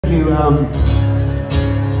you.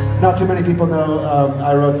 Not too many people know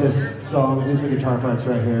I wrote this song, at least the guitar part's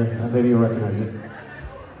right here. Maybe you'll recognize it.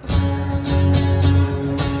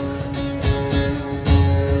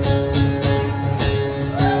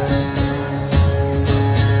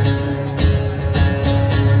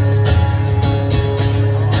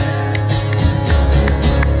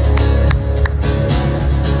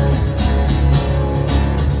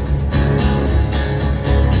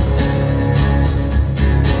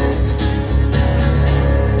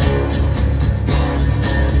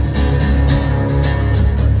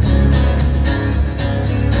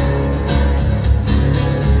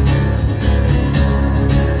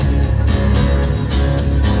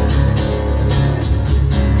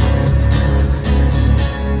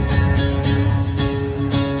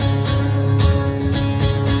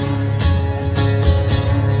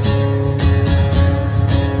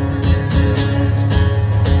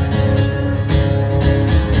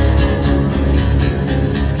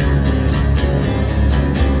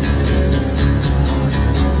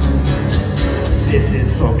 This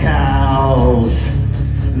is for cows,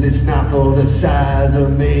 it's not for the size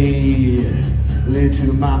of me, lead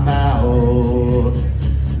to my mouth.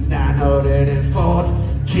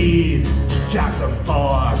 914, Johnson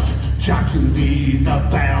Force, try to be the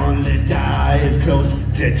boundly die is close,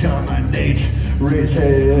 determinate, raise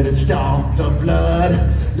head and stomp the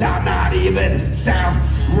blood, loud not even sound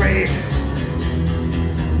rate.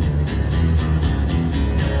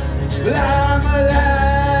 I'm alive,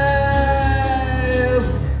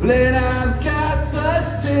 then I've got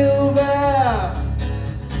the silver,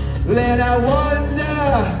 then I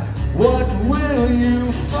wonder, what will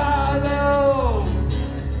you follow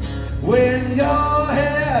when your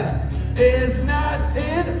head is not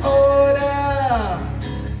in order?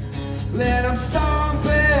 Then I'm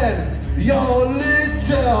stomping your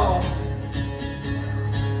little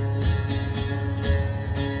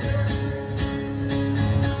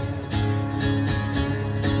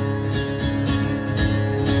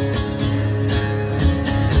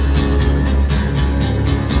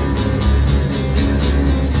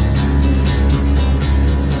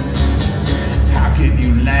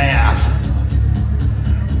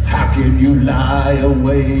you lie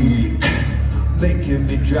awake, making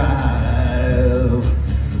me drive,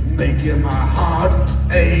 making my heart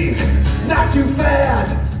ache. Not too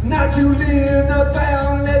fast, not too lean, the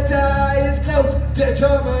boundly die is close,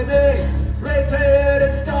 determinate, raise head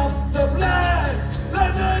and stop the blood,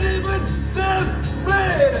 let not even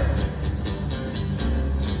celebrate.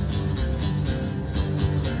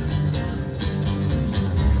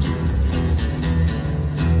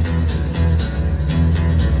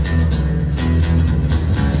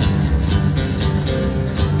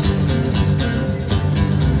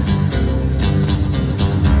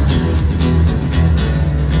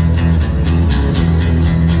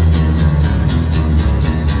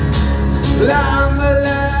 I'm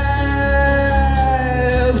alive,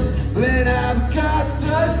 then I've got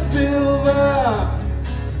the silver,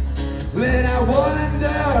 then I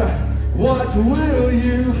wonder, what will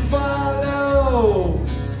you follow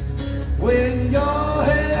when your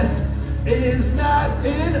head is not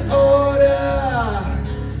in order?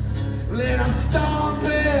 Then I'm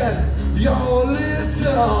stomping your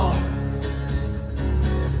little